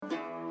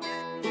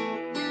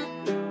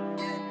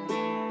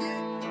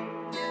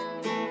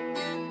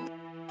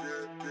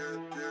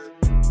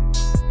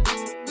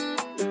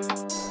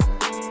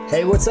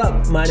Hey, what's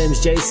up? My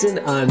name's Jason.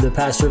 I'm the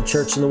pastor of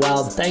Church in the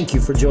Wild. Thank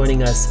you for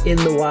joining us in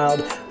the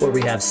Wild, where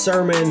we have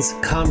sermons,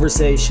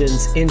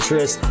 conversations,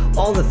 interests,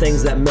 all the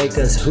things that make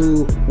us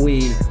who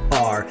we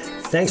are.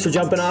 Thanks for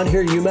jumping on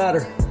here. You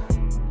matter.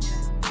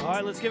 All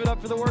right, let's give it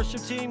up for the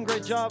worship team.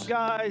 Great job,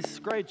 guys.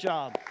 Great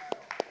job.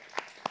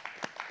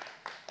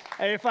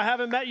 Hey, if I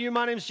haven't met you,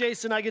 my name's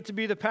Jason. I get to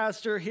be the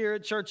pastor here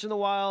at Church in the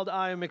Wild.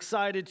 I am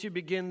excited to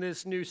begin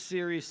this new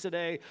series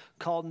today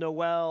called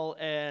Noel.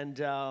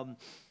 And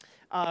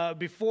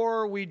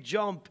before we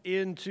jump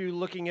into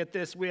looking at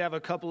this, we have a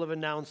couple of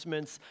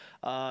announcements.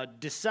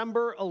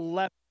 December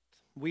 11th,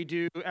 we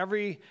do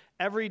every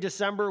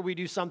December, we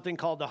do something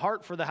called the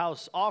Heart for the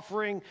House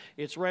offering.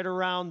 It's right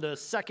around the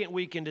second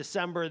week in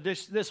December.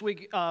 This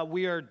week,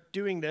 we are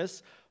doing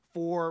this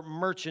for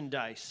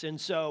merchandise.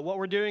 And so what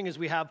we're doing is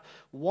we have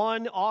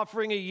one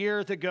offering a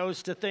year that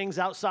goes to things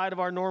outside of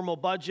our normal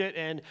budget.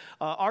 And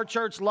our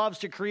church loves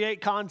to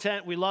create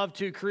content. We love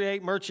to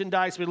create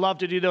merchandise. We love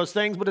to do those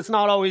things, but it's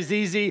not always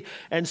easy.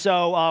 And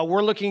so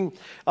we're looking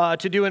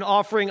to do an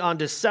offering on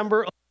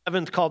December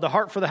 11th called the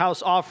Heart for the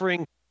House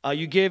offering.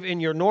 You give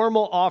in your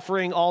normal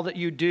offering. All that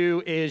you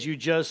do is you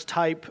just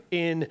type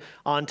in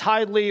on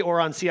Tidely or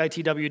on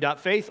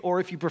citw.faith, or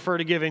if you prefer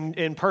to give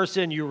in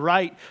person, you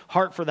write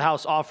Heart for the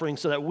House offering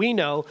so that we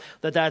know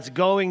that that's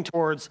going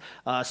towards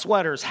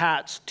sweaters,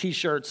 hats,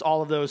 t-shirts,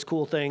 all of those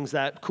cool things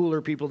that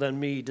cooler people than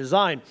me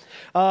design.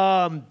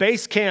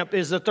 Base Camp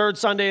is the third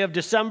Sunday of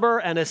December,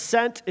 and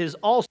Ascent is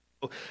also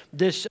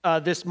this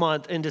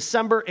month. In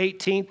December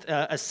 18th,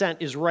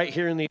 Ascent is right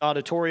here in the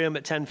auditorium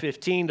at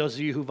 10:15. Those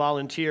of you who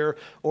volunteer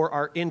or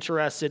are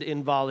interested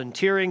in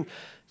volunteering.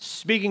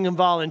 Speaking of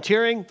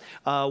volunteering,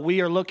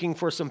 we are looking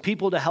for some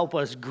people to help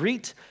us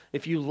greet.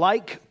 If you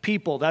like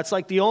people, that's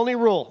like the only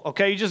rule,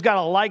 okay? You just got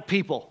to like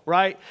people,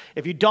 right?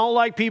 If you don't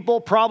like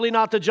people, probably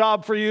not the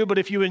job for you, but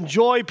if you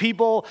enjoy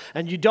people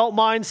and you don't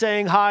mind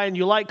saying hi and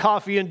you like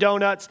coffee and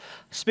donuts,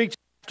 speak to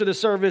after the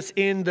service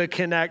in the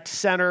Connect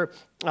Center.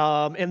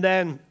 And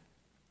then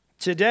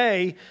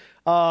today,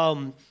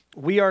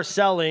 we are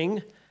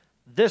selling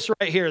this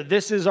right here.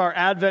 This is our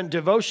Advent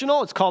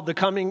devotional. It's called The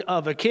Coming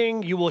of a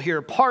King. You will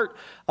hear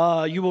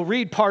you will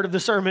read part of the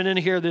sermon in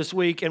here this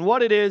week. And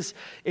what it is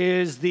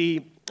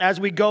as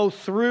we go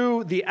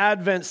through the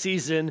Advent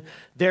season,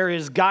 there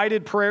is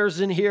guided prayers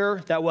in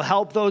here that will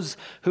help those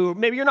who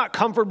maybe you're not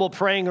comfortable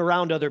praying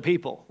around other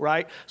people,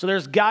 right? So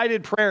there's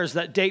guided prayers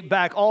that date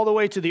back all the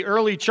way to the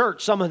early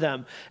church, some of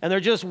them. And they're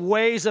just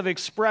ways of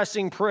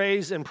expressing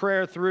praise and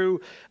prayer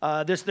through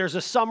this. There's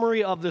a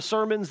summary of the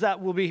sermons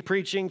that we'll be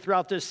preaching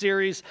throughout this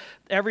series.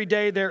 Every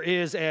day there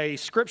is a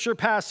scripture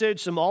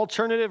passage, some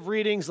alternative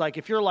readings. Like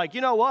if you're like,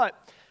 you know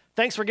what?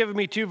 Thanks for giving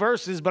me 2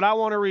 verses, but I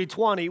want to read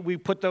 20. We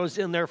put those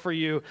in there for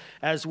you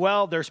as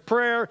well. There's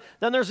prayer.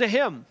 Then there's a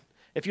hymn.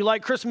 If you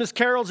like Christmas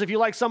carols, if you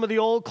like some of the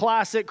old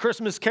classic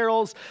Christmas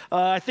carols,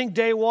 I think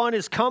day one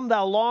is Come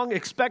Thou Long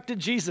Expected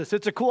Jesus.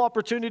 It's a cool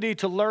opportunity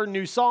to learn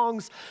new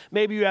songs.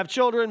 Maybe you have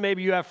children,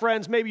 maybe you have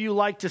friends, maybe you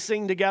like to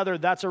sing together.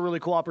 That's a really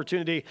cool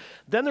opportunity.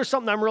 Then there's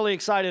something I'm really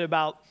excited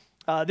about.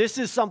 This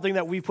is something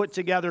that we put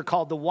together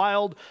called the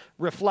Wild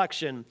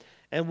Reflection.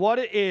 And what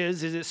it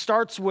is it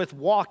starts with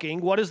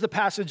walking. What is the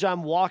passage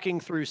I'm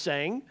walking through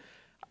saying?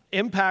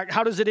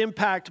 How does it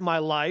impact my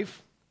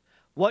life?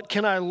 What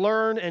can I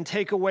learn and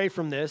take away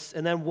from this?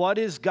 And then what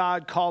is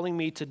God calling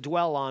me to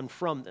dwell on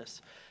from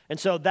this? And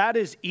so that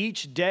is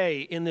each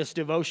day in this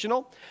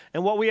devotional.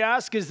 And what we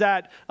ask is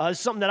that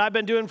something that I've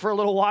been doing for a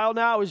little while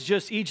now is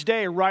just each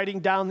day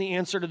writing down the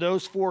answer to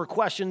those 4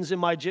 questions in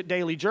my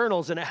daily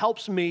journals. And it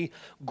helps me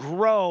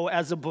grow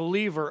as a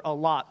believer a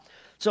lot.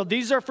 So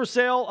these are for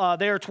sale.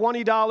 They are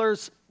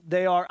 $20.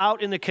 They are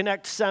out in the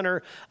Connect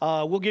Center.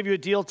 We'll give you a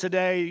deal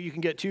today. You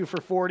can get 2 for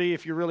 $40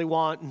 if you really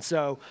want. And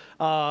so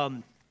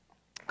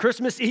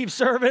Christmas Eve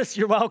service,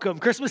 you're welcome.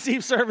 Christmas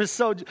Eve service,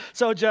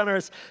 so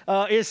generous,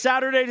 is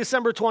Saturday,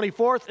 December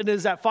 24th. It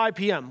is at 5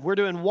 p.m. We're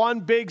doing one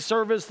big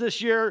service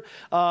this year.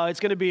 It's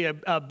going to be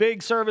a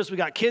big service. We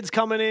got kids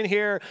coming in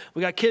here.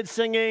 We got kids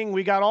singing.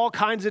 We got all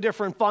kinds of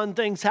different fun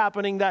things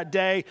happening that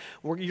day.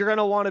 You're going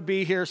to want to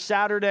be here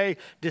Saturday,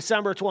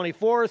 December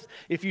 24th.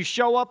 If you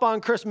show up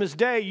on Christmas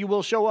Day, you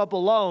will show up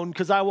alone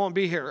because I won't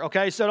be here,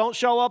 okay? So don't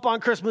show up on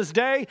Christmas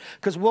Day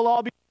because we'll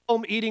all be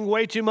home eating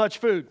way too much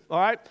food, all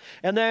right?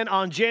 And then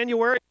on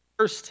January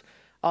 1st,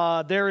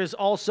 there is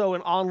also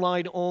an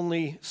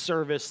online-only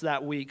service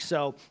that week.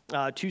 So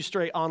 2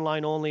 straight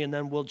online only, and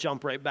then we'll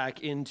jump right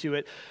back into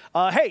it.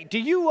 Hey, do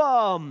you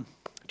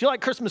like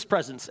Christmas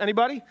presents?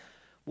 Anybody?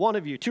 1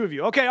 of you, 2 of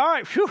you. Okay, all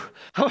right. Phew.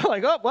 I'm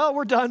like, oh, well,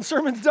 we're done.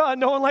 Sermon's done.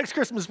 No one likes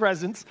Christmas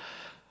presents.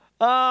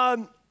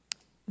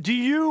 Do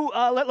you,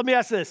 let me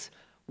ask this.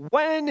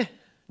 When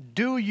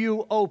do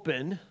you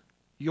open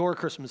your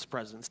Christmas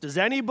presents? Does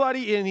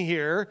anybody in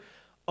here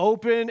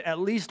open at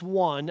least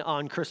one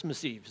on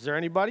Christmas Eve? Is there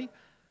anybody?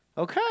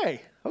 Okay.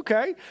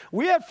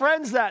 We have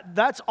friends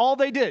that's all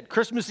they did.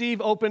 Christmas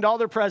Eve opened all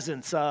their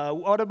presents.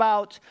 What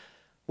about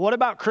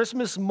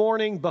Christmas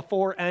morning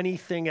before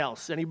anything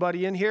else?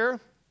 Anybody in here?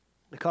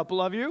 A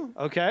couple of you?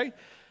 Okay.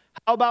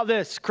 How about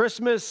this?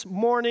 Christmas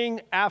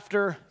morning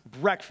after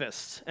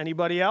breakfast.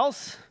 Anybody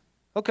else?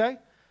 Okay.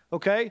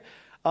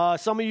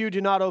 Some of you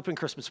do not open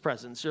Christmas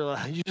presents. You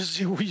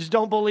just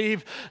don't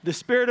believe the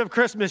spirit of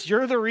Christmas.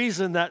 You're the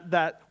reason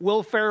that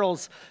Will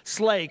Ferrell's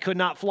sleigh could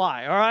not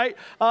fly, all right?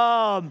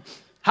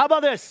 How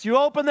about this? You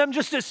open them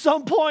just at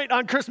some point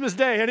on Christmas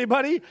Day.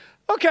 Anybody?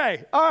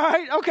 Okay, all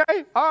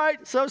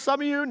right. So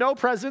some of you, no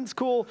presents,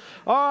 cool.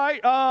 All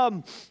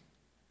right,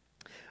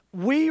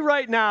 we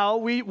right now,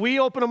 we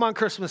open them on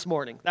Christmas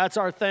morning. That's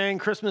our thing.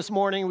 Christmas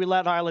morning, we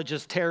let Isla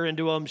just tear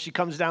into them. She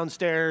comes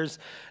downstairs,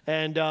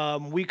 and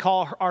we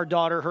call our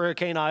daughter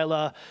Hurricane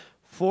Isla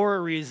for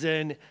a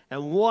reason.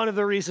 And one of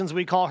the reasons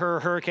we call her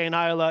Hurricane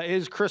Isla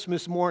is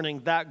Christmas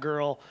morning. That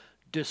girl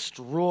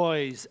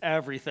destroys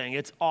everything.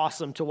 It's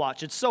awesome to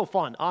watch. It's so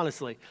fun,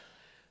 honestly.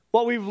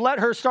 What we've let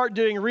her start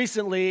doing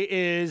recently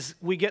is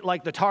we get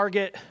like the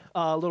Target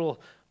little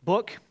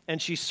book,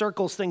 and she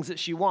circles things that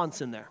she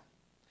wants in there.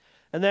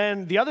 And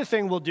then the other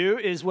thing we'll do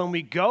is when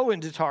we go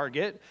into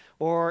Target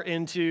or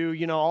into,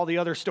 all the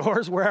other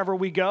stores, wherever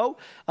we go,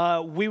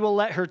 we will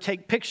let her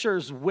take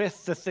pictures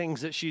with the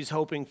things that she's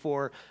hoping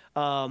for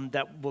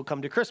that will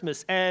come to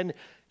Christmas. And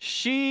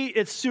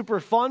it's super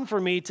fun for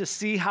me to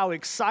see how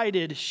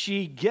excited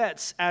she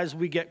gets as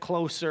we get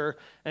closer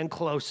and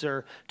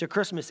closer to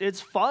Christmas. It's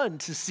fun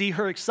to see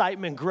her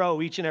excitement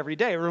grow each and every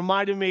day. It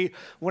reminded me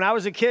when I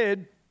was a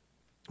kid,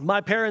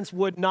 my parents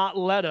would not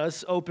let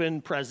us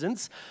open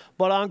presents,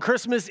 but on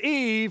Christmas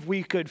Eve,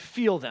 we could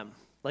feel them.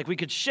 Like we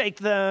could shake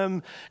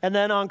them, and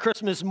then on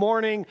Christmas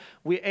morning,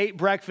 we ate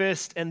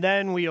breakfast, and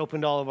then we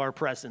opened all of our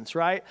presents,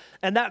 right?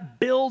 And that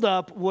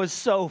buildup was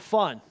so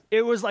fun.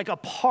 It was like a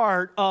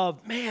part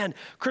of, man,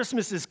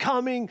 Christmas is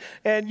coming.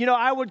 And,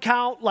 I would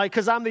count,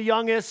 because I'm the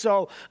youngest,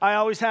 so I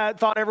always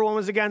thought everyone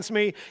was against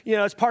me.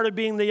 It's part of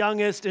being the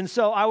youngest. And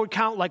so I would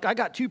count, I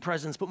got 2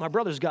 presents, but my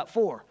brother's got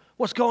 4.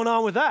 What's going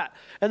on with that?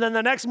 And then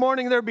the next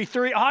morning there'd be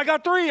 3. Oh, I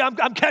got 3. I'm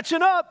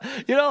catching up.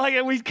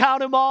 And we'd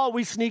count them all.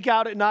 We sneak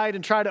out at night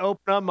and try to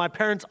open them. My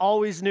parents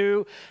always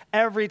knew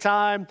every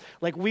time.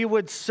 We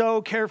would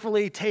so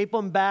carefully tape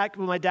them back.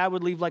 My dad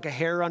would leave a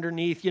hair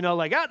underneath,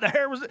 the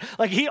hair was,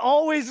 he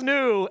always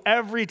knew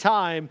every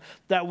time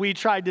that we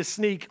tried to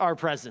sneak our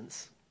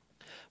presents.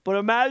 But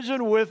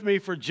imagine with me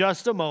for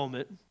just a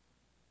moment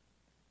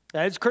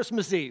that it's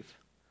Christmas Eve.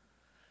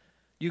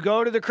 You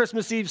go to the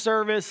Christmas Eve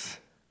service.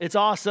 It's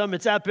awesome.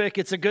 It's epic.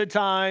 It's a good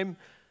time.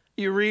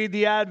 You read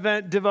the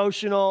Advent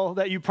devotional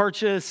that you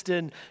purchased,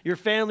 and your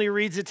family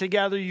reads it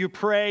together. You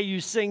pray. You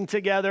sing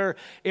together.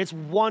 It's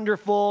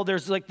wonderful.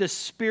 There's this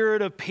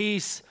spirit of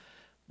peace.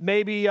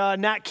 Maybe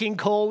Nat King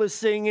Cole is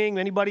singing.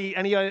 Anybody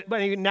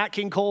Nat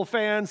King Cole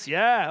fans?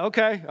 Yeah,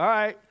 okay, all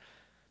right.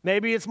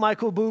 Maybe it's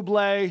Michael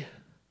Bublé.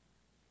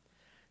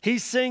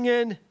 He's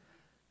singing.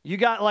 You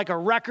got a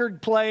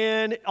record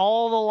playing.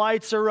 All the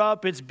lights are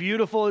up. It's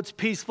beautiful. It's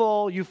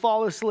peaceful. You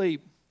fall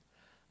asleep.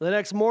 The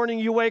next morning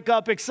you wake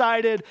up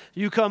excited.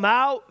 You come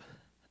out.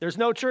 There's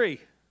no tree.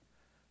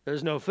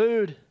 There's no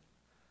food.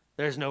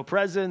 There's no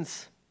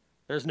presents.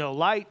 There's no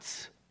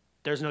lights.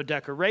 There's no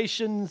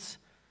decorations.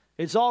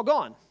 It's all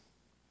gone.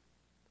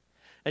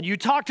 And you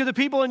talk to the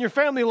people in your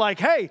family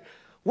hey,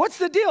 what's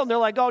the deal? And they're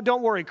like, oh,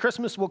 don't worry.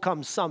 Christmas will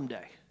come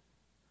someday.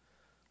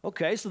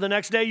 Okay, so the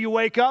next day you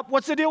wake up.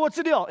 What's the deal?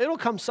 It'll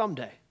come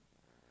someday.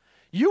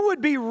 You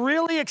would be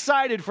really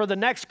excited for the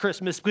next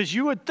Christmas because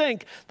you would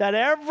think that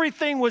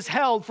everything was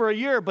held for a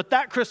year, but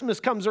that Christmas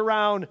comes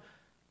around,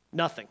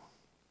 nothing.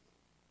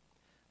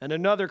 And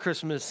another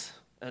Christmas,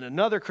 and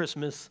another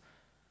Christmas.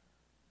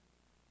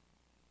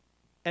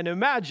 And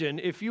imagine,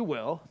 if you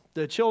will,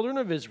 the children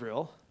of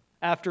Israel,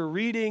 after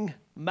reading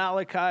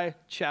Malachi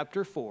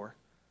chapter 4.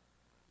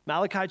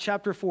 Malachi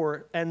chapter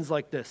 4 ends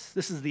like this.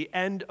 This is the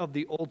end of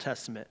the Old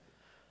Testament.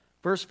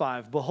 Verse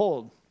 5,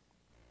 behold,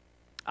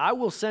 I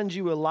will send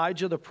you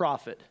Elijah the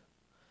prophet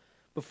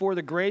before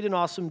the great and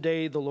awesome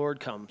day the Lord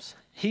comes.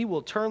 He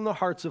will turn the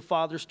hearts of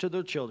fathers to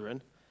their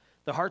children,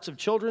 the hearts of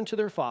children to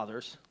their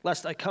fathers,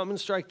 lest I come and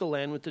strike the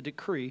land with the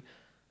decree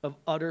of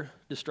utter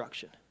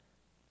destruction.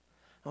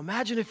 Now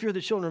imagine if you're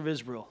the children of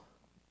Israel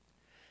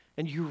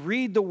and you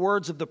read the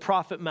words of the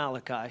prophet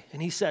Malachi,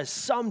 and he says,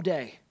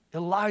 someday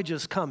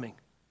Elijah's coming.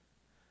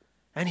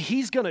 And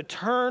he's going to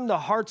turn the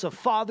hearts of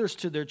fathers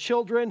to their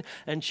children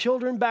and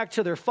children back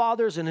to their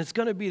fathers. And it's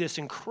going to be this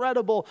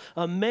incredible,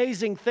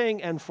 amazing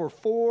thing. And for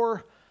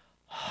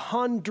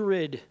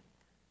 400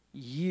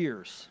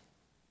 years,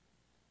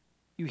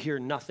 you hear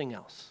nothing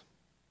else.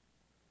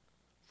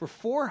 For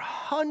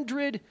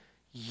 400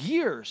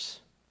 years,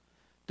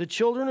 the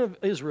children of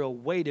Israel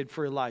waited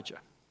for Elijah.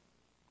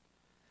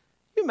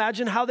 Can you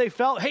imagine how they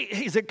felt? Hey,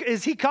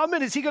 is he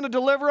coming? Is he going to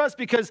deliver us?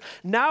 Because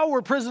now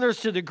we're prisoners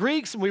to the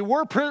Greeks, and we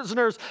were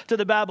prisoners to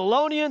the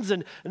Babylonians,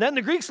 and then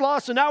the Greeks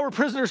lost, and now we're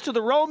prisoners to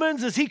the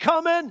Romans. Is he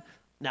coming?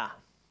 Nah,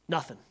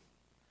 nothing.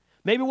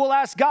 Maybe we'll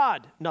ask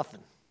God. Nothing.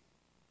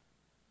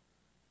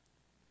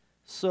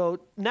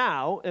 So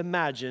now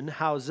imagine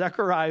how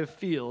Zechariah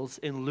feels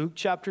in Luke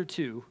chapter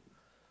 2.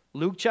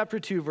 Luke chapter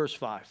 2, verse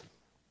 5.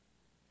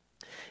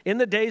 In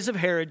the days of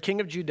Herod,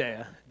 king of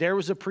Judea, there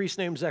was a priest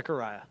named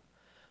Zechariah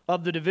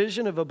of the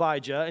division of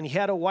Abijah, and he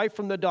had a wife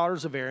from the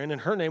daughters of Aaron,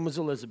 and her name was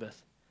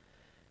Elizabeth.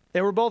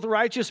 They were both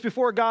righteous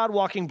before God,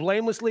 walking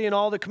blamelessly in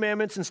all the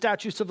commandments and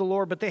statutes of the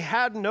Lord, but they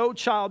had no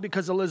child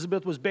because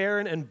Elizabeth was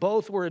barren, and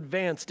both were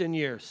advanced in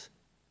years.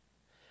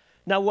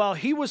 Now, while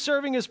he was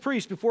serving as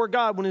priest before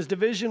God when his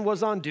division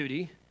was on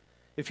duty,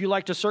 if you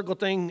like to circle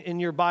thing in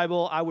your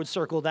Bible, I would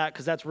circle that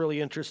because that's really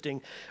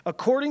interesting.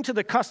 According to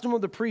the custom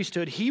of the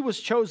priesthood, he was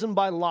chosen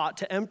by lot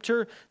to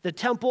enter the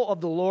temple of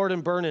the Lord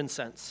and burn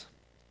incense.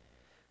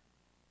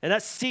 And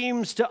that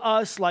seems to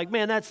us like,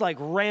 man, that's like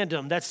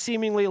random. That's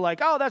seemingly like,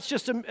 oh, that's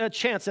just a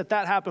chance that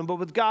happened. But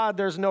with God,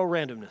 there's no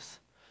randomness.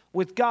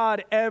 With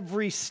God,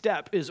 every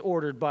step is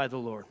ordered by the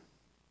Lord.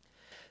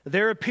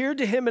 There appeared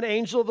to him an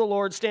angel of the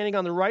Lord standing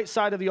on the right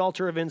side of the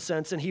altar of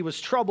incense, and he was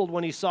troubled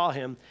when he saw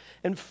him,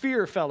 and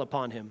fear fell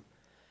upon him.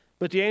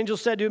 But the angel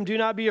said to him, "Do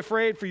not be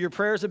afraid, for your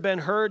prayers have been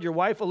heard. Your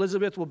wife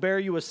Elizabeth will bear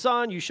you a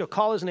son. You shall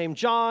call his name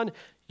John.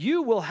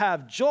 You will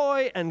have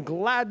joy and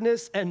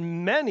gladness,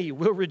 and many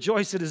will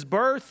rejoice at his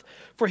birth,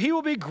 for he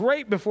will be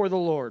great before the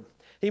Lord.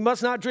 He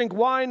must not drink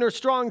wine or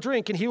strong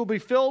drink, and he will be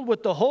filled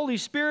with the Holy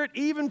Spirit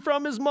even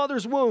from his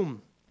mother's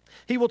womb.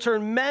 He will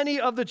turn many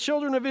of the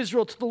children of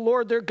Israel to the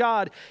Lord their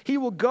God. He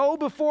will go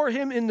before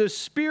him in the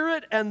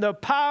spirit and the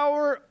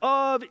power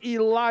of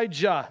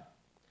Elijah,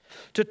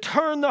 to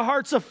turn the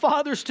hearts of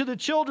fathers to the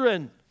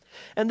children,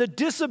 and the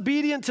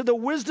disobedient to the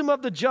wisdom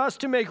of the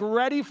just, to make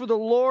ready for the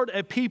Lord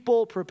a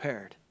people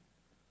prepared."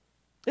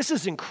 This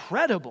is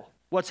incredible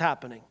what's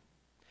happening.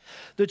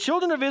 The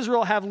children of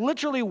Israel have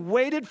literally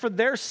waited for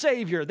their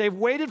Savior. They've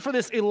waited for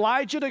this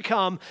Elijah to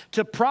come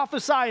to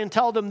prophesy and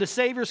tell them the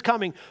Savior's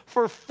coming.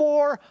 For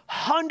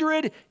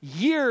 400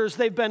 years,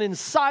 they've been in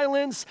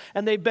silence,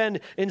 and they've been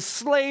in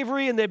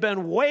slavery, and they've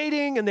been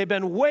waiting, and they've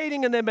been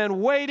waiting, and they've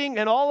been waiting,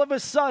 and all of a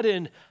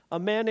sudden, a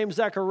man named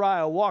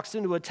Zechariah walks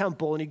into a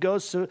temple, and he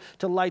goes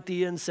to light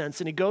the incense,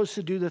 and he goes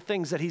to do the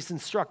things that he's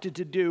instructed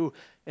to do,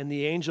 and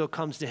the angel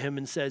comes to him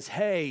and says,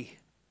 "Hey,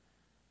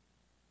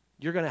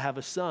 you're going to have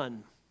a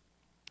son.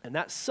 And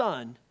that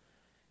son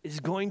is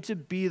going to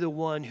be the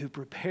one who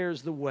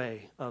prepares the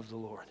way of the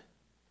Lord."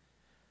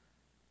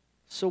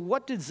 So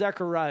what did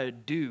Zechariah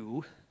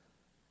do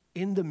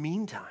in the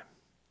meantime?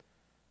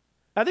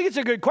 I think it's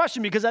a good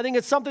question because I think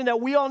it's something that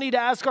we all need to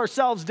ask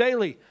ourselves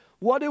daily.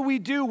 What do we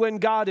do when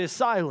God is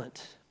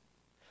silent?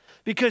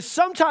 Because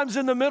sometimes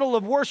in the middle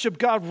of worship,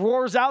 God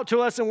roars out to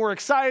us and we're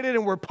excited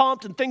and we're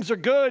pumped and things are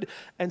good.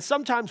 And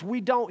sometimes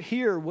we don't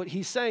hear what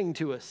he's saying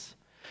to us.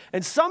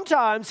 And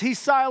sometimes he's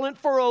silent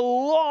for a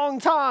long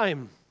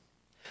time.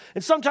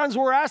 And sometimes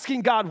we're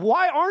asking God,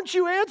 "Why aren't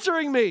you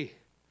answering me?"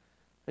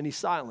 And he's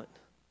silent,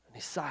 and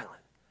he's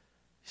silent,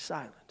 he's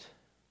silent.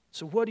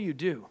 So what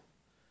do?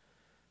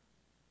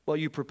 Well,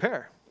 you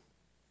prepare.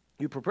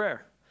 You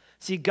prepare.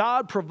 See,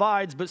 God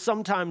provides, but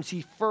sometimes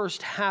he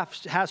first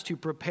has to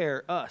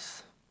prepare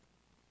us.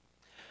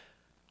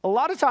 A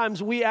lot of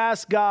times we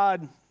ask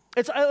God,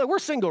 we're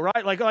single,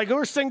 right? Like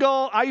we're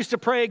single. I used to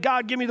pray,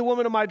 "God, give me the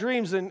woman of my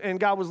dreams." And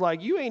God was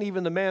like, "You ain't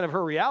even the man of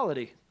her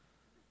reality.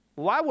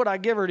 Why would I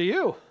give her to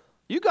you?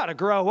 You got to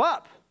grow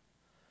up."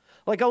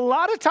 Like a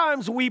lot of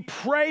times we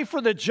pray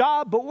for the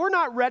job, but we're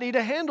not ready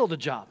to handle the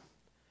job.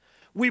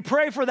 We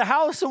pray for the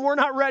house and we're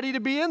not ready to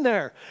be in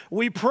there.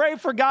 We pray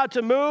for God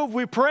to move.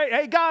 We pray,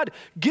 "Hey, God,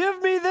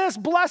 give me this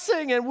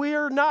blessing," and we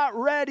are not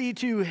ready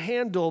to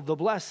handle the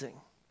blessing.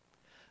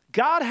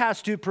 God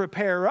has to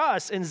prepare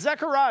us, and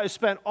Zechariah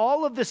spent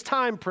all of this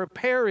time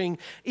preparing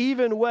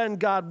even when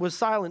God was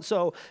silent.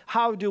 So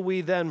how do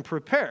we then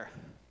prepare?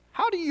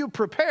 How do you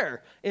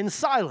prepare in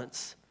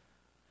silence?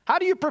 How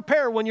do you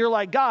prepare when you're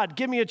like, "God,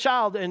 give me a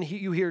child," and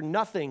you hear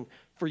nothing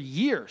for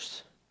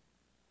years?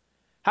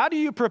 How do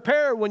you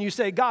prepare when you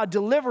say, "God,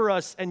 deliver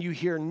us," and you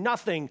hear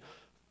nothing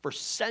for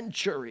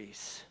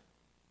centuries?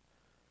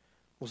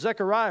 Well,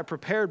 Zechariah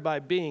prepared by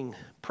being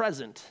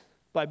present.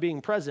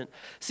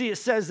 See, it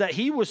says that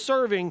he was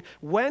serving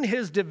when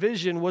his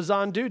division was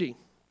on duty.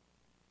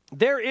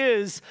 There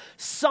is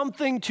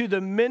something to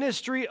the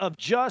ministry of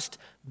just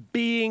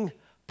being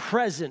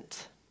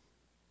present.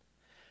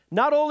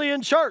 Not only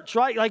in church,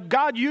 right? Like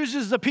God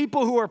uses the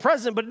people who are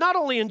present, but not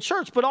only in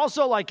church, but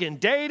also like in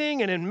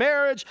dating and in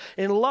marriage,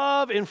 in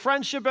love, in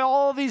friendship,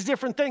 all of these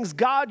different things.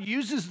 God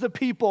uses the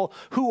people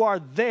who are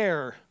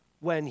there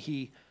when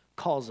he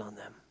calls on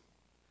them.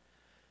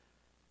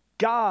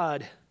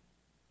 God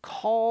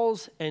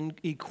calls and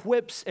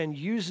equips and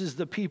uses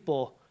the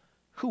people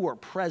who are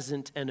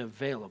present and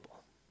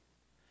available.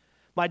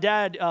 My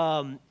dad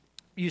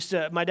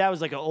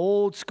was like an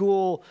old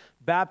school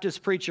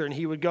Baptist preacher, and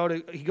he'd go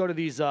to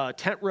these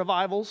tent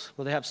revivals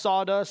where they have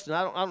sawdust, and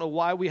I don't know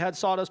why we had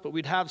sawdust, but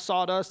we'd have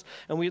sawdust,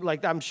 and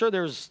I'm sure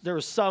there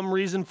was some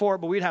reason for it,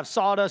 but we'd have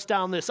sawdust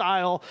down this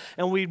aisle,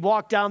 and we'd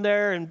walk down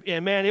there,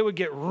 and man, it would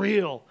get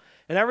real.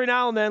 And every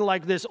now and then,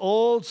 like this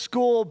old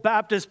school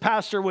Baptist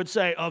pastor would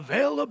say,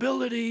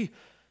 "Availability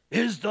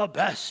is the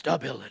best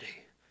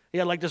ability." He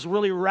had like this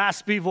really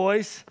raspy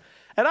voice.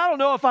 And I don't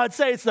know if I'd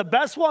say it's the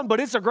best one, but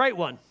it's a great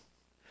one.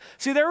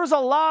 See, there was a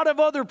lot of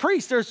other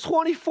priests. There's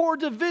 24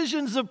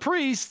 divisions of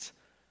priests,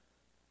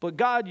 but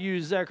God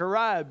used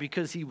Zechariah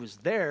because he was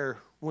there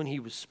when he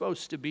was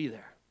supposed to be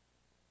there.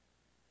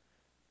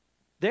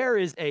 There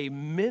is a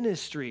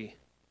ministry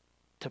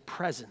to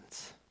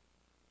presence.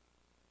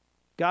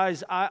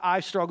 Guys, I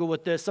struggle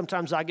with this.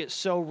 Sometimes I get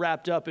so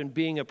wrapped up in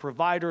being a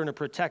provider and a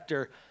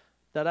protector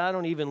that I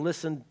don't even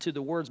listen to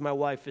the words my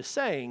wife is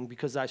saying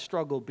because I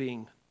struggle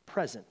being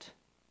present.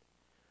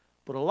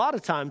 But a lot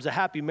of times a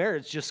happy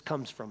marriage just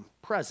comes from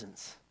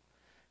presence.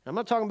 And I'm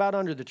not talking about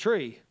under the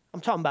tree.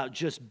 I'm talking about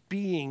just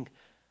being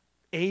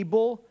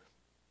able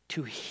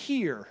to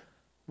hear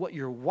what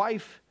your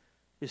wife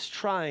is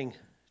trying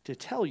to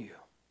tell you.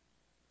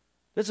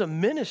 It's a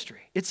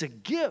ministry. It's a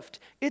gift.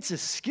 It's a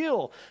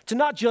skill to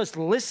not just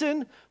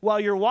listen while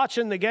you're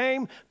watching the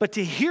game, but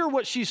to hear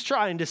what she's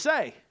trying to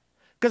say.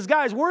 Because,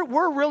 guys,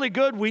 we're really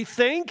good, we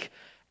think,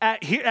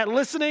 at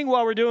listening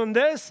while we're doing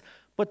this,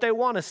 but they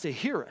want us to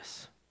hear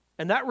us.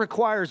 And that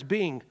requires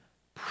being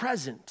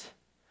present.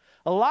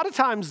 A lot of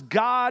times,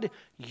 God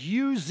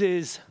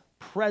uses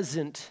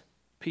present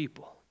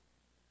people.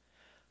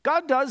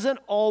 God doesn't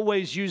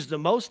always use the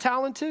most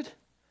talented,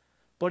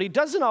 but he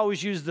doesn't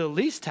always use the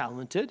least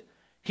talented.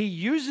 He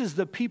uses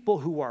the people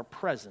who are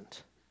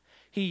present.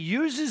 He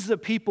uses the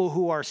people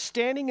who are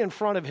standing in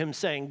front of him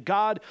saying,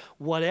 God,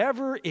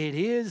 whatever it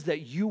is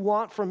that you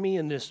want from me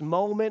in this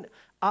moment,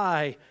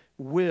 I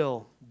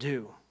will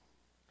do.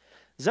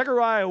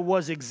 Zechariah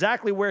was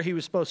exactly where he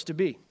was supposed to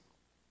be.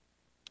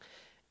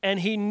 And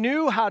he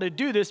knew how to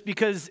do this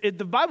because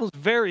the Bible's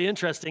very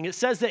interesting. It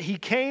says that he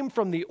came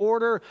from the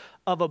order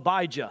of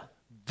Abijah.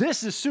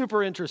 This is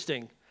super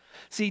interesting.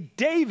 See,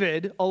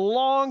 David, a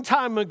long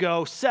time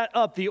ago, set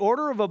up the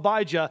order of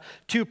Abijah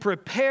to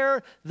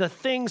prepare the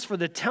things for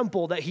the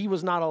temple that he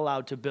was not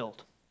allowed to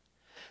build.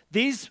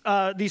 These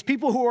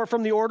people who are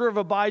from the order of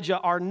Abijah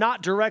are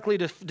not directly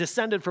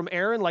descended from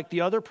Aaron like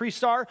the other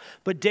priests are,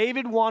 but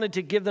David wanted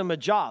to give them a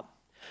job.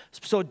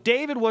 So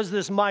David was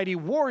this mighty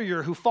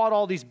warrior who fought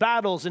all these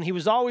battles, and he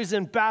was always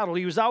in battle.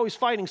 He was always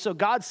fighting. So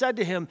God said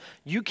to him,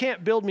 you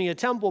can't build me a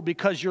temple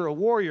because you're a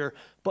warrior,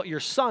 but your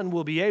son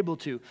will be able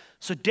to.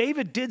 So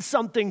David did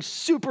something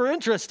super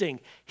interesting.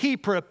 He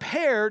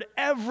prepared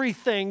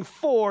everything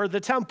for the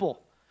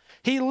temple.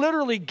 He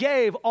literally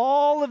gave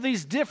all of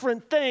these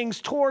different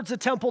things towards a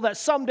temple that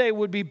someday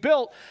would be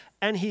built,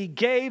 and he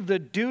gave the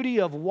duty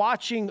of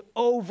watching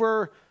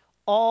over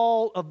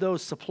all of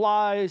those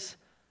supplies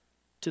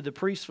to the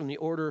priests from the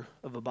order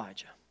of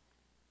Abijah.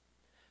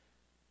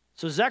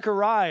 So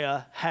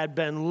Zechariah had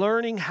been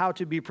learning how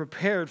to be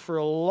prepared for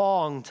a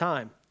long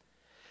time.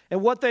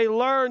 And what they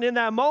learned in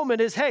that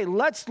moment is, hey,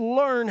 let's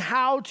learn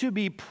how to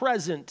be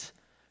present,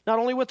 not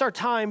only with our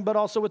time, but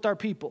also with our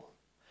people.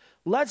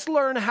 Let's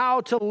learn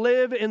how to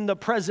live in the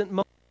present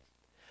moment.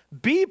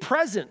 Be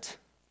present.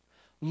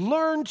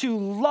 Learn to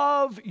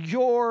love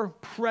your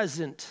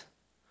present.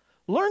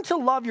 Learn to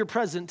love your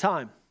present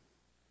time.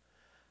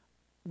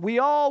 We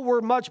all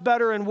were much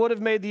better and would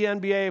have made the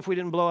NBA if we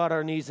didn't blow out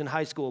our knees in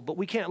high school, but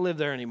we can't live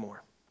there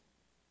anymore.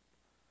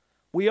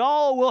 We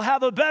all will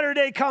have a better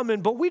day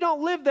coming, but we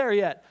don't live there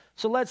yet.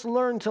 So let's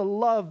learn to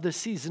love the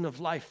season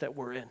of life that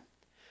we're in.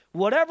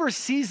 Whatever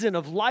season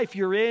of life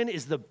you're in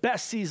is the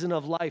best season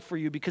of life for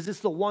you because it's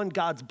the one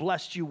God's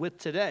blessed you with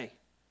today.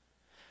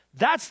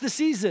 That's the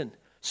season.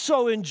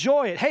 So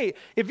enjoy it. Hey,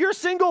 if you're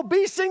single,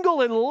 be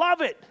single and love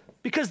it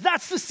because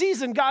that's the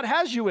season God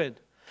has you in.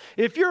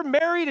 If you're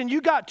married and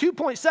you got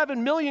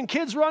 2.7 million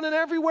kids running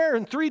everywhere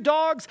and 3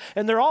 dogs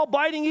and they're all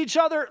biting each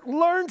other,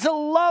 learn to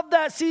love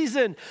that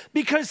season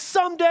because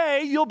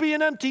someday you'll be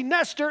an empty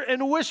nester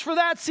and wish for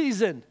that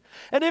season.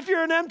 And if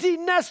you're an empty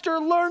nester,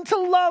 learn to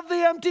love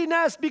the empty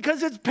nest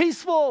because it's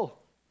peaceful.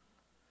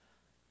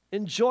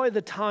 Enjoy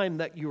the time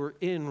that you're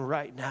in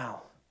right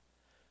now.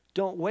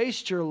 Don't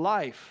waste your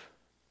life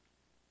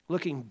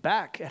looking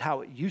back at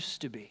how it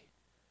used to be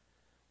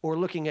or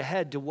looking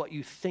ahead to what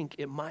you think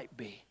it might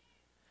be.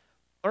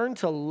 Learn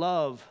to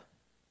love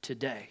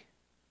today,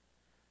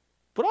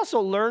 but also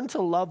learn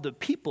to love the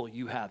people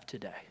you have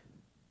today.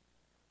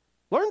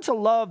 Learn to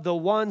love the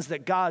ones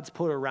that God's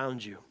put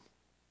around you.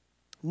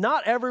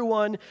 Not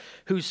everyone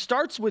who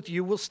starts with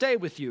you will stay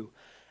with you.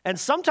 And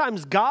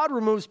sometimes God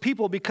removes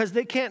people because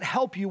they can't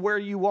help you where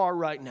you are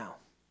right now.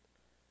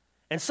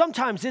 And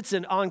sometimes it's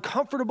an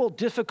uncomfortable,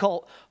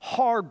 difficult,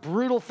 hard,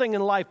 brutal thing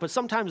in life, but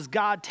sometimes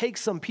God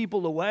takes some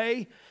people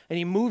away and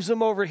he moves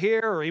them over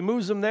here or he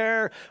moves them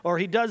there or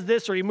he does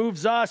this or he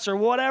moves us or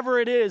whatever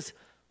it is.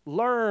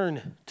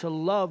 Learn to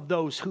love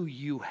those who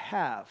you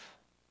have.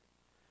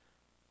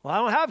 Well, I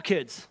don't have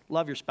kids.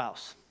 Love your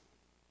spouse.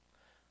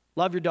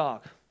 Love your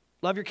dog.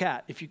 Love your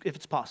cat if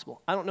it's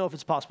possible. I don't know if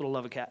it's possible to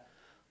love a cat.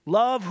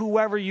 Love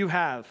whoever you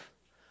have.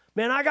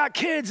 Man, I got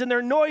kids and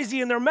they're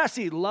noisy and they're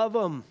messy. Love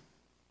them.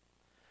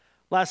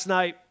 Last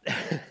night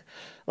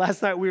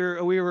we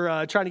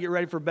were trying to get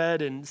ready for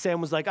bed, and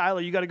Sam was like,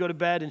 Isla, you got to go to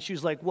bed. And she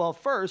was like, well,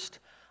 first,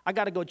 I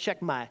got to go check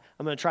I'm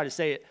going to try to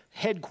say it,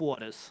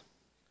 headquarters.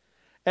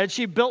 And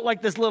she built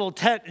like this little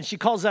tent, and she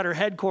calls that her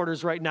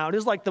headquarters right now. It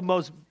is like the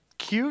most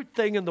cute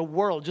thing in the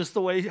world, just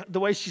the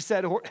way she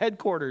said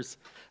headquarters.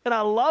 And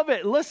I love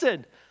it.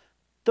 Listen,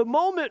 the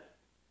moment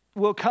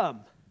will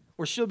come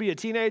where she'll be a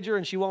teenager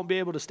and she won't be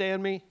able to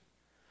stand me.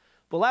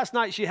 But last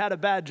night she had a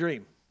bad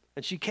dream.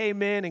 And she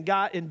came in and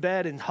got in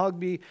bed and hugged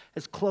me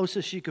as close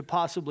as she could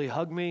possibly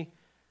hug me.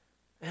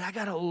 And I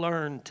got to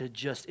learn to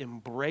just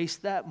embrace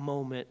that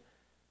moment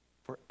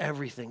for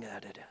everything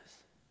that it is.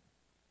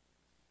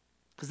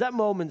 Because that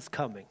moment's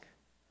coming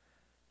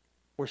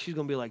where she's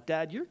going to be like,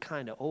 Dad, you're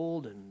kind of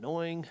old and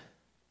annoying.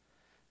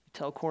 You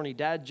tell corny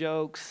dad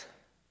jokes.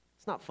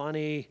 It's not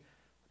funny.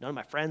 None of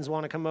my friends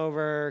want to come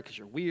over because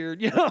you're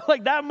weird.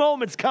 Like that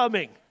moment's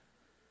coming.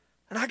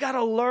 And I got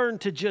to learn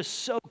to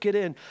just soak it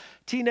in.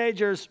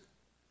 Teenagers,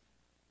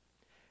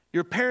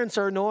 your parents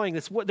are annoying.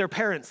 That's what they're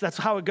parents. That's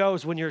how it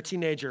goes when you're a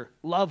teenager.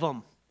 Love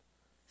them.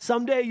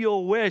 Someday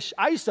you'll wish.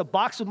 I used to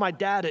box with my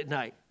dad at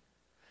night.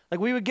 Like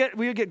we would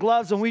get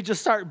gloves and we'd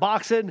just start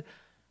boxing.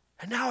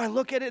 And now I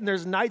look at it and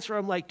there's nights where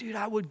I'm like, dude,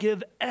 I would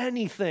give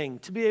anything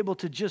to be able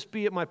to just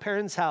be at my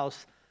parents'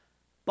 house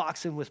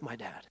boxing with my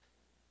dad.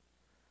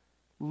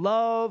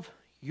 Love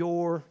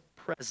your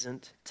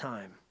present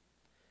time.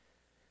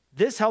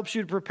 This helps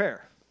you to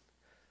prepare.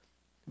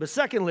 But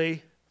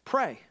secondly,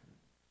 pray.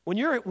 When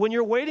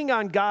you're waiting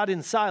on God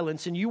in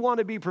silence and you want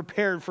to be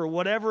prepared for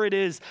whatever it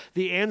is,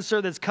 the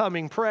answer that's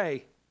coming,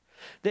 pray.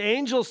 The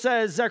angel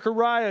says,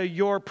 Zechariah,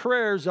 your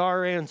prayers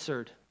are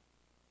answered.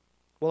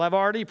 Well, I've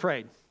already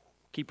prayed.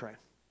 Keep praying.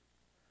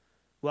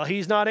 Well,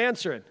 he's not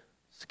answering.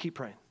 So keep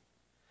praying.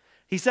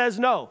 He says,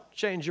 no,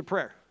 change your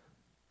prayer.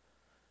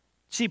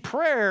 See,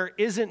 prayer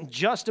isn't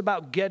just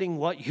about getting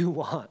what you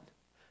want.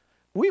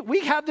 We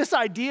have this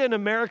idea in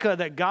America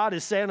that God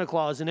is Santa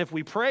Claus, and if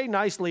we pray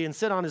nicely and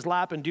sit on his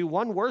lap and do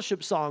one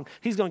worship song,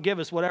 he's going to give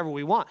us whatever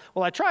we want.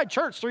 Well, I tried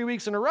church 3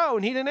 weeks in a row,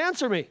 and he didn't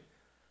answer me.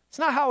 It's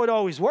not how it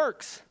always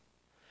works.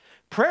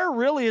 Prayer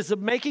really is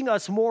making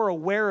us more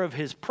aware of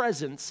his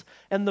presence,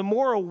 and the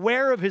more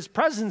aware of his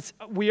presence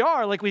we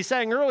are, like we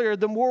sang earlier,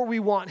 the more we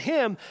want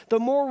him, the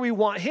more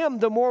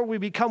we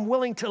become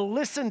willing to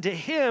listen to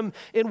him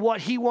in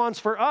what he wants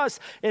for us,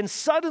 and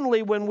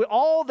suddenly when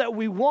all that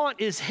we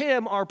want is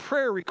him, our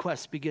prayer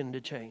requests begin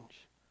to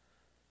change.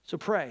 So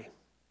pray.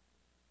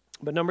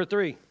 But number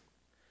 3,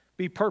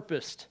 be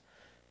purposed.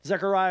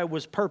 Zechariah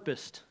was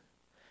purposed.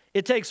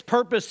 It takes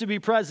purpose to be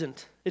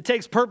present. It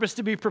takes purpose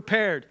to be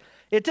prepared.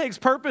 It takes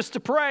purpose to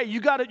pray. You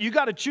got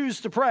to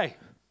choose to pray.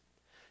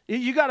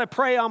 You got to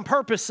pray on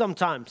purpose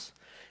sometimes.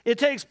 It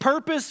takes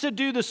purpose to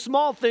do the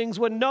small things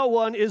when no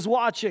one is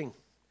watching.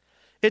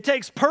 It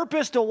takes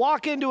purpose to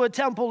walk into a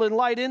temple and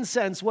light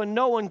incense when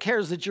no one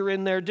cares that you're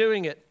in there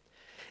doing it.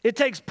 It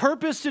takes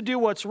purpose to do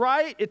what's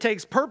right. It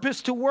takes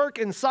purpose to work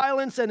in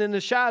silence and in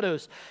the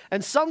shadows.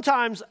 And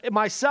sometimes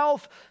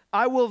myself,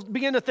 I will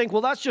begin to think,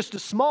 well, that's just a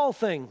small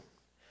thing.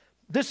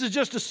 This is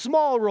just a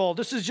small role.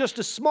 This is just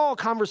a small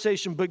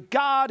conversation. But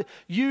God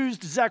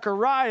used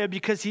Zechariah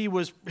because he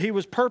was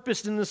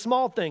purposed in the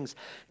small things.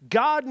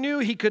 God knew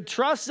he could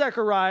trust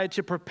Zechariah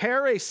to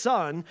prepare a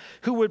son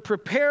who would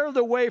prepare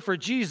the way for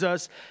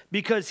Jesus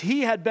because he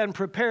had been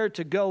prepared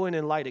to go in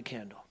and light a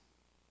candle.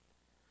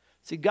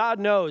 See, God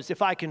knows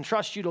if I can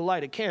trust you to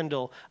light a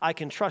candle, I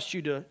can trust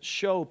you to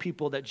show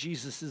people that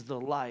Jesus is the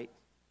light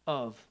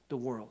of the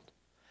world.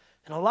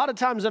 And a lot of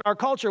times in our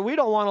culture, we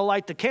don't want to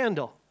light the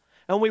candle.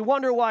 And we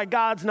wonder why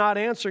God's not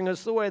answering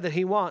us the way that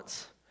he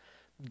wants.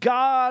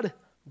 God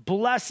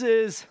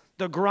blesses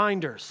the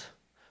grinders,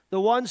 the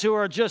ones who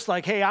are just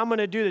like, hey, I'm going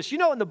to do this. You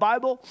know, in the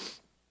Bible,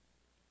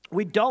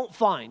 we don't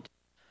find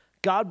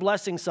God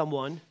blessing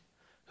someone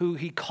who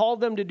he called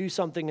them to do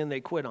something and they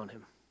quit on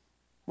him.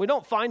 We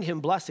don't find him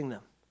blessing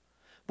them.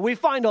 But we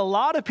find a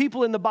lot of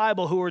people in the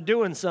Bible who are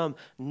doing some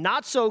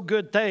not so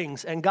good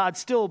things, and God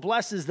still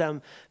blesses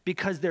them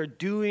because they're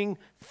doing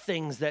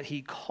things that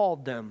he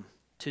called them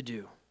to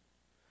do.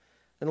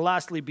 And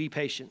lastly, be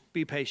patient.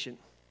 Be patient.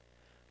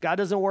 God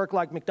doesn't work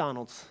like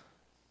McDonald's.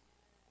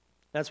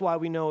 That's why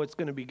we know it's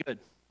going to be good.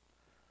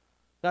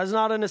 That's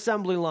not an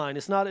assembly line.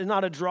 It's not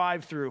a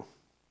drive-through.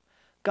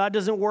 God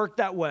doesn't work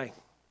that way.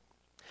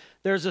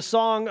 There's a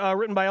song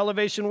written by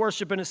Elevation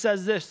Worship, and it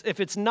says this: if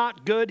it's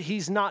not good,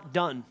 he's not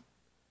done.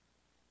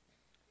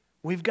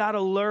 We've got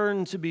to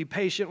learn to be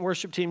patient.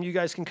 Worship team, you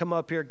guys can come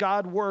up here.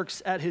 God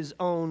works at his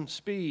own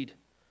speed.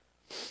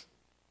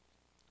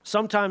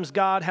 Sometimes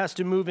God has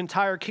to move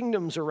entire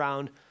kingdoms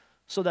around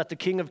so that the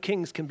King of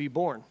Kings can be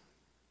born.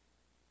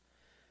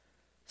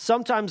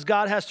 Sometimes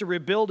God has to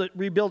rebuild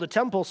a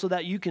temple so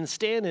that you can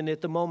stand in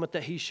it the moment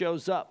that he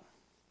shows up.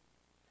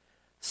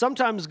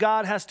 Sometimes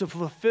God has to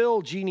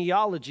fulfill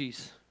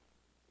genealogies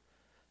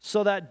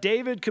so that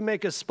David could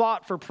make a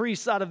spot for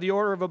priests out of the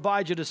order of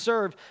Abijah to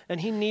serve, and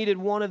he needed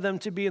one of them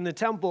to be in the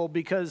temple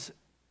because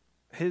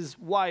his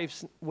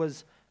wife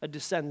was a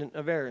descendant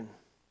of Aaron.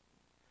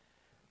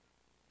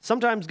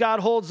 Sometimes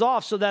God holds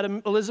off so that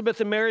Elizabeth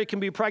and Mary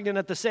can be pregnant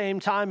at the same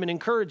time and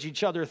encourage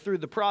each other through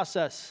the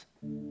process.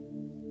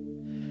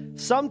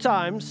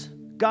 Sometimes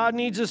God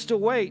needs us to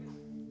wait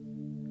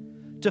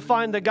to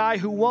find the guy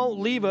who won't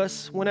leave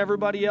us when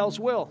everybody else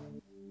will.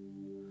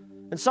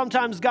 And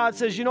sometimes God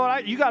says, you know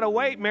what, you got to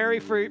wait, Mary,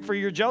 for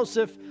your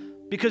Joseph,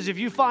 because if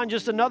you find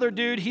just another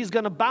dude, he's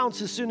going to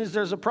bounce as soon as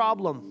there's a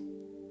problem.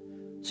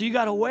 So you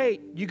got to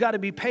wait. You got to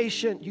be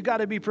patient. You got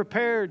to be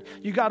prepared.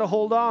 You got to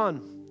hold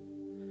on.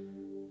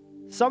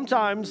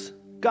 Sometimes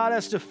God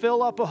has to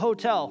fill up a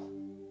hotel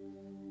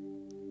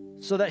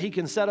so that he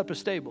can set up a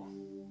stable.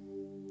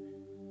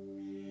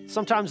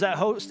 Sometimes that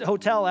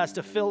hotel has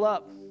to fill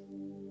up.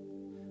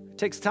 It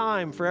takes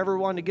time for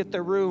everyone to get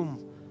their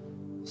room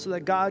so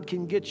that God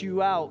can get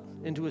you out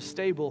into a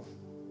stable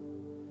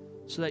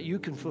so that you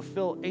can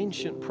fulfill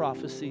ancient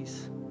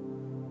prophecies.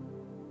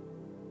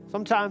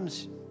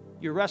 Sometimes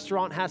your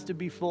restaurant has to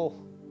be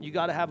full. You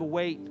got to have a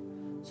wait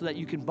so that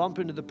you can bump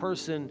into the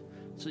person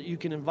so that you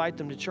can invite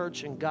them to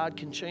church and God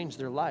can change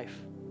their life.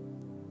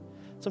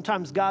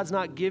 Sometimes God's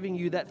not giving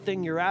you that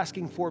thing you're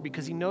asking for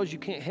because he knows you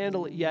can't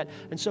handle it yet.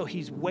 And so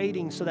he's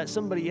waiting so that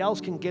somebody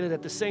else can get it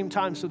at the same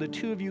time so the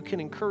two of you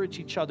can encourage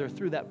each other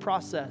through that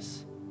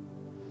process.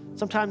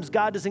 Sometimes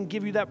God doesn't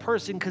give you that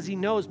person because he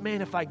knows,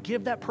 man, if I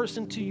give that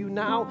person to you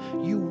now,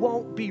 you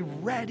won't be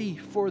ready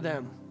for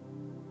them.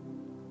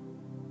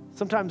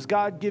 Sometimes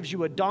God gives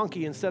you a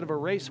donkey instead of a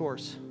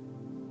racehorse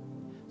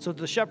so that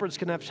the shepherds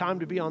can have time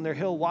to be on their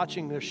hill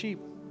watching their sheep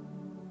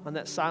on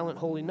that silent,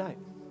 holy night.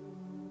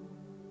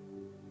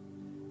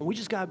 And we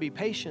just got to be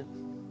patient.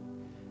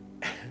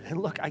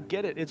 And look, I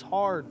get it. It's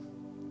hard.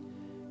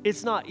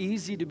 It's not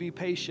easy to be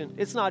patient.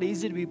 It's not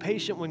easy to be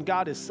patient when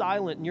God is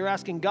silent and you're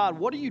asking God,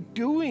 what are you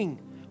doing?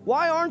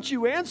 Why aren't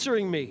you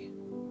answering me?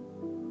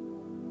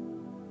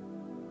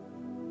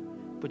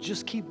 But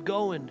just keep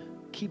going.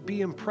 Keep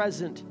being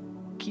present.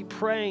 Keep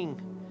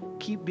praying.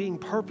 Keep being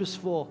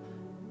purposeful.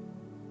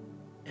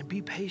 And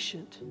be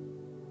patient.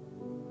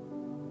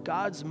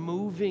 God's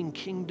moving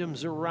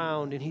kingdoms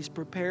around and he's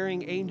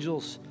preparing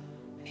angels.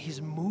 And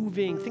he's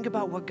moving. Think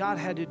about what God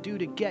had to do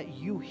to get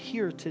you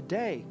here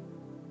today.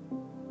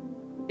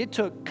 It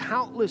took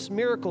countless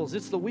miracles.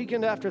 It's the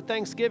weekend after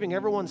Thanksgiving.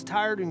 Everyone's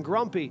tired and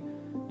grumpy.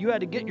 You had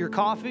to get your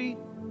coffee.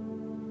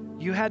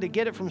 You had to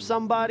get it from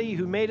somebody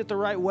who made it the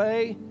right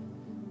way.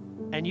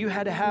 And you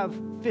had to have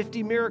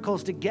 50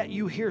 miracles to get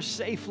you here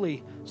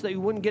safely so that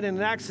you wouldn't get in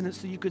an accident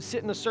so you could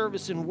sit in a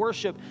service and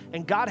worship.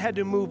 And God had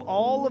to move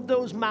all of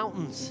those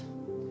mountains.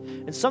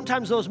 And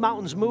sometimes those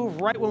mountains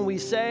move right when we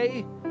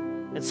say,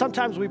 and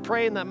sometimes we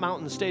pray and that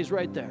mountain stays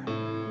right there.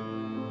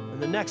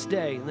 And the next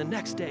day, and the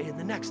next day, and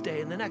the next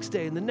day, and the next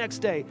day, and the next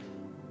day.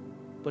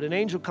 But an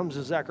angel comes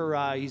to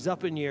Zechariah, he's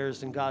up in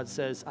years, and God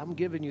says, I'm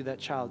giving you that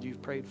child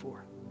you've prayed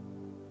for.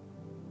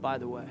 By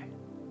the way,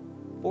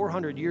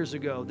 400 years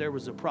ago, there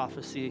was a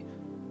prophecy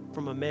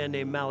from a man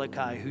named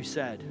Malachi who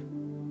said,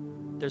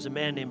 there's a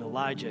man named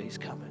Elijah, he's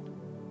coming.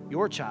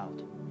 Your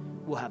child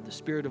will have the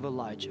spirit of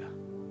Elijah,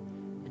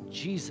 and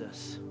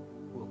Jesus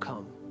will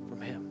come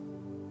from him.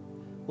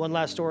 One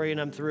last story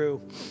and I'm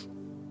through.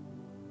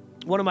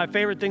 One of my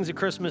favorite things at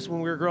Christmas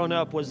when we were growing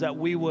up was that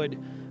we would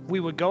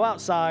go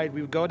outside,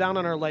 we would go down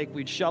on our lake,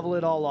 we'd shovel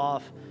it all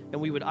off, and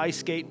we would ice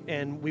skate,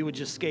 and we would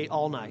just skate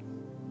all night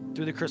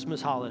through the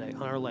Christmas holiday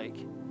on our lake.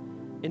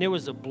 And it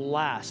was a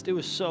blast. It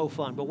was so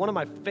fun. But one of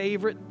my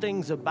favorite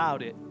things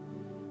about it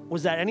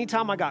was that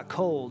anytime I got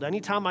cold,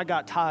 anytime I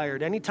got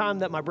tired, anytime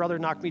that my brother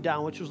knocked me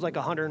down, which was like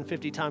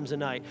 150 times a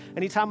night,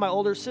 anytime my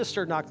older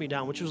sister knocked me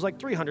down, which was like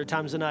 300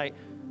 times a night,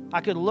 I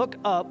could look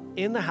up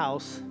in the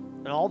house,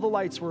 and all the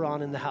lights were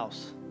on in the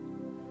house.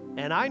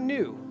 And I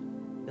knew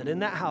that in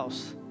that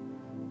house,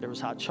 there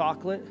was hot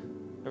chocolate,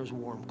 there was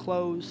warm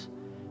clothes,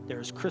 there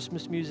was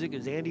Christmas music. It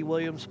was Andy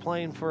Williams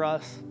playing for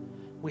us.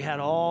 We had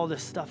all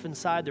this stuff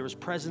inside. There was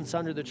presents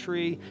under the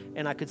tree,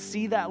 and I could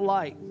see that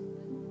light.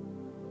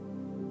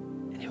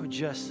 And it would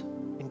just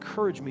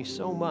encourage me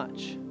so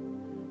much.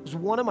 It was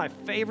one of my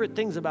favorite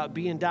things about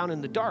being down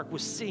in the dark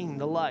was seeing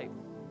the light.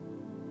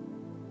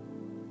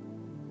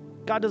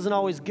 God doesn't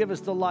always give us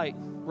the light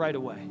right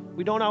away.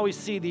 We don't always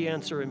see the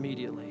answer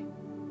immediately.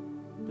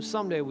 But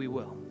someday we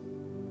will.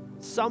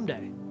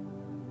 Someday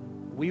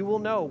we will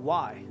know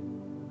why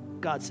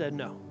God said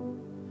no.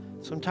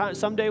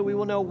 Someday we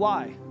will know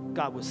why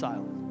God was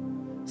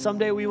silent.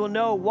 Someday we will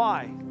know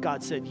why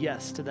God said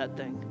yes to that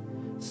thing.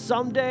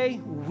 Someday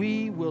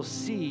we will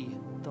see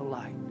the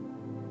light.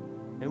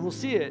 And we'll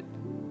see it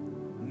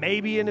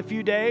maybe in a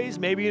few days,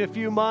 maybe in a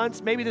few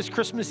months. Maybe this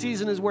Christmas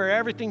season is where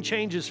everything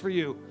changes for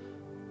you.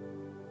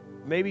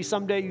 Maybe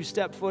someday you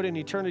step foot in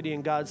eternity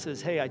and God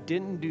says, hey, I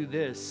didn't do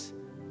this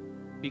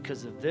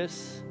because of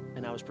this,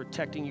 and I was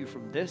protecting you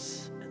from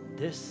this and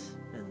this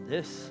and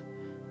this.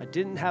 I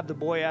didn't have the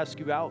boy ask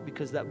you out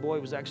because that boy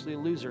was actually a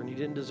loser and he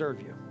didn't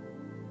deserve you.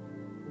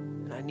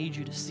 And I need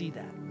you to see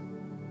that.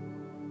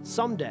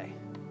 Someday,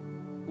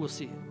 we'll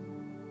see it.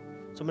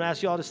 So I'm going to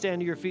ask you all to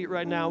stand to your feet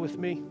right now with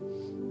me.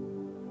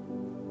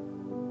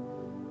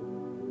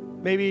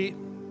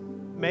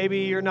 Maybe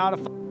you're not a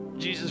follower of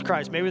Jesus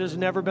Christ. Maybe there's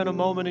never been a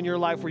moment in your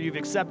life where you've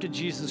accepted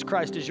Jesus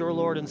Christ as your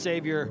Lord and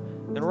Savior.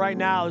 And right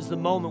now is the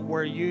moment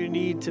where you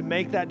need to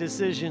make that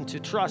decision to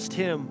trust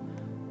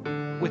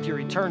Him with your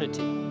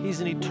eternity. He's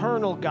an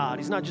eternal God.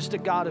 He's not just a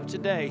God of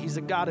today. He's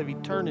a God of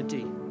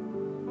eternity.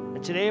 And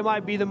And today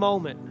might be the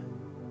moment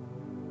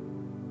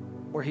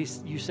where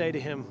you say to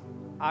him,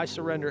 I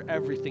surrender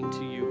everything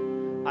to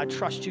you. I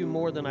trust you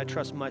more than I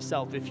trust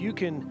myself. If you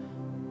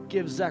can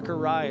give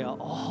Zechariah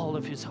all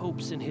of his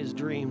hopes and his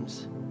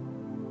dreams,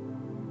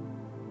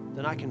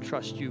 then I can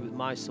trust you with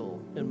my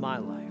soul and my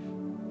life.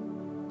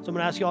 So I'm going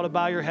to ask you all to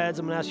bow your heads.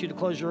 I'm going to ask you to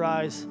close your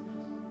eyes.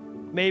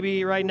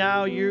 Maybe right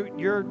now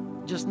you're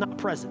just not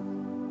present.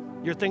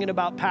 You're thinking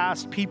about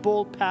past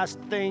people, past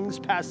things,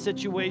 past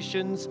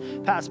situations,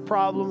 past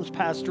problems,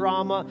 past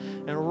drama.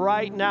 And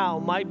right now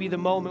might be the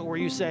moment where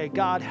you say,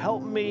 God,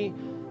 help me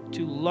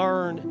to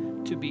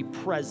learn to be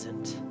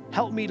present.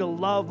 Help me to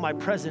love my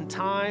present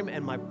time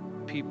and my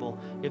people.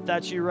 If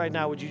that's you right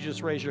now, would you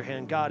just raise your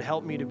hand? God,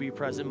 help me to be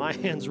present. My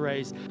hand's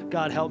raised.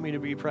 God, help me to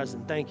be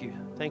present. Thank you.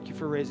 Thank you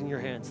for raising your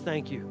hands.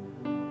 Thank you.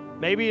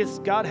 Maybe it's,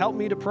 God, help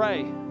me to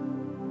pray.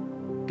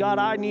 God,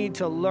 I need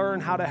to learn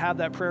how to have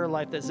that prayer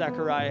life that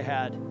Zechariah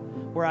had,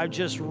 where I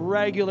just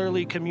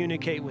regularly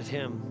communicate with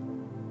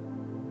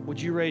him. Would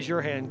you raise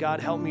your hand?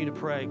 God, help me to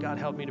pray. God,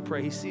 help me to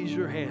pray. He sees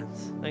your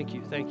hands. Thank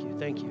you, thank you,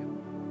 thank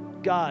you.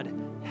 God,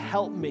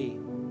 help me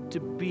to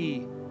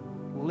be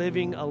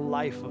living a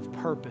life of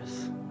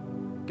purpose.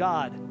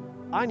 God,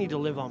 I need to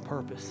live on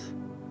purpose.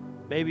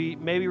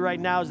 Maybe right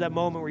now is that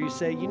moment where you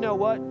say, you know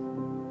what?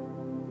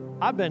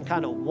 I've been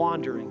kind of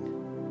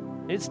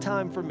wandering. It's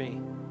time for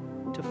me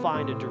to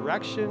find a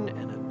direction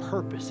and a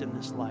purpose in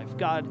this life.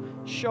 God,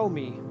 show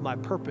me my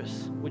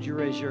purpose. Would you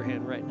raise your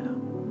hand right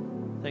now?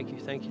 Thank you,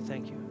 thank you,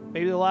 thank you.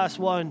 Maybe the last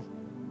one.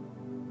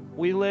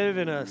 We live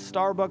in a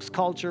Starbucks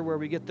culture where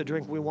we get the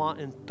drink we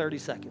want in 30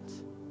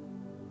 seconds.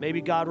 Maybe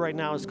God right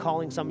now is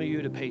calling some of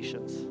you to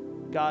patience.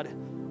 God,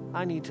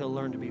 I need to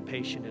learn to be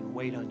patient and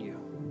wait on you.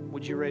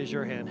 Would you raise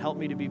your hand? Help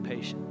me to be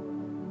patient.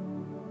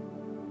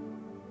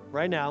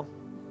 Right now,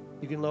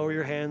 you can lower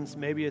your hands.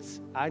 Maybe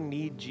it's, I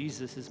need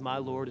Jesus as my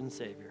Lord and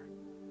Savior.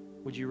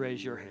 Would you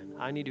raise your hand?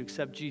 I need to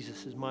accept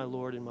Jesus as my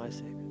Lord and my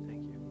Savior.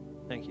 Thank you.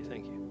 Thank you.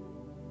 Thank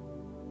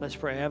you. Let's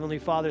pray. Heavenly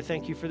Father,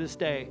 thank you for this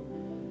day.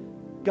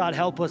 God,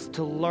 help us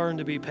to learn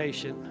to be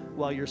patient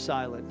while you're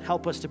silent.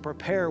 Help us to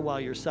prepare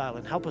while you're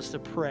silent. Help us to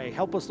pray.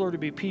 Help us, Lord, to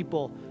be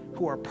people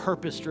who are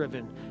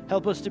purpose-driven.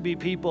 Help us to be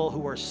people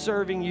who are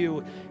serving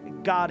you.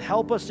 God,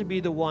 help us to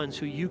be the ones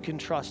who you can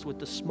trust with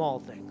the small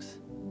things.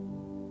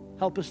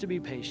 Help us to be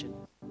patient.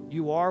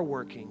 You are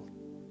working.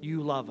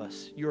 You love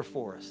us. You're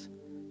for us.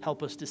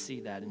 Help us to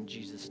see that in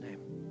Jesus' name.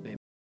 Amen.